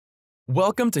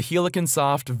Welcome to Helicon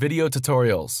Soft Video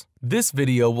Tutorials. This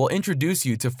video will introduce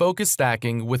you to focus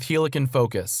stacking with Helicon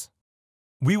Focus.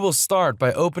 We will start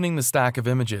by opening the stack of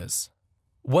images.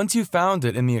 Once you've found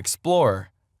it in the Explorer,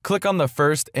 click on the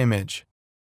first image.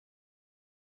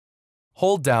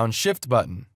 Hold down Shift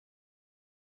button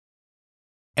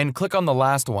and click on the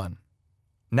last one.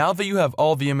 Now that you have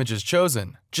all the images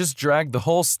chosen, just drag the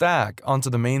whole stack onto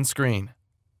the main screen.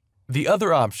 The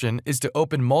other option is to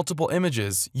open multiple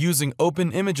images using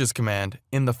Open Images command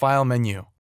in the File menu.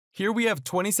 Here we have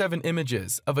 27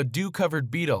 images of a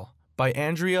dew-covered beetle by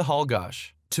Andrea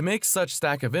Halgosh. To make such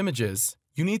stack of images,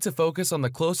 you need to focus on the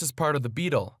closest part of the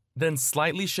beetle, then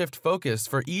slightly shift focus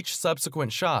for each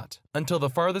subsequent shot until the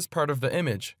farthest part of the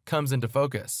image comes into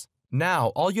focus.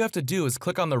 Now, all you have to do is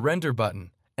click on the Render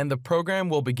button, and the program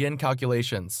will begin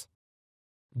calculations.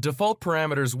 Default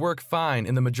parameters work fine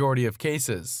in the majority of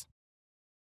cases.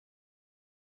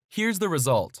 Here's the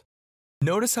result.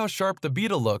 Notice how sharp the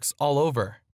beetle looks all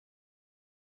over.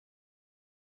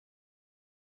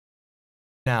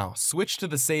 Now, switch to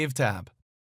the Save tab.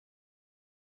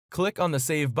 Click on the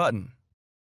Save button,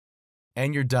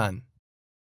 and you're done.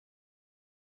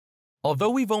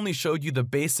 Although we've only showed you the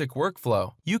basic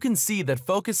workflow, you can see that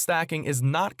focus stacking is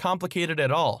not complicated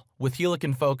at all with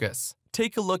Helicon Focus.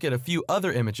 Take a look at a few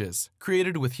other images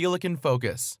created with Helicon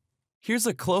Focus. Here's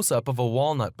a close-up of a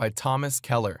walnut by Thomas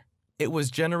Keller. It was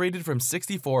generated from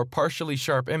 64 partially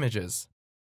sharp images.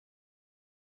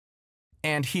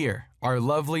 And here are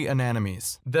lovely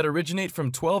anemones that originate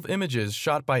from 12 images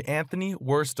shot by Anthony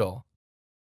Worstel.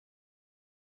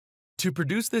 To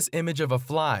produce this image of a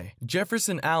fly,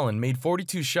 Jefferson Allen made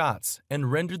 42 shots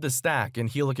and rendered the stack in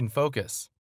Helicon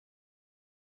Focus.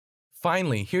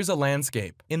 Finally, here's a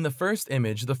landscape. In the first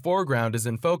image, the foreground is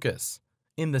in focus.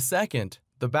 In the second,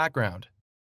 the background.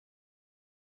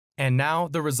 And now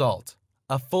the result,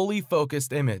 a fully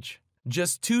focused image.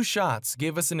 Just 2 shots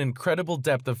gave us an incredible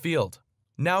depth of field.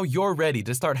 Now you're ready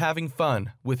to start having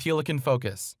fun with Helicon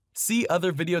Focus. See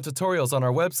other video tutorials on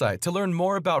our website to learn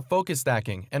more about focus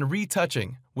stacking and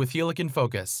retouching with Helicon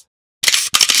Focus.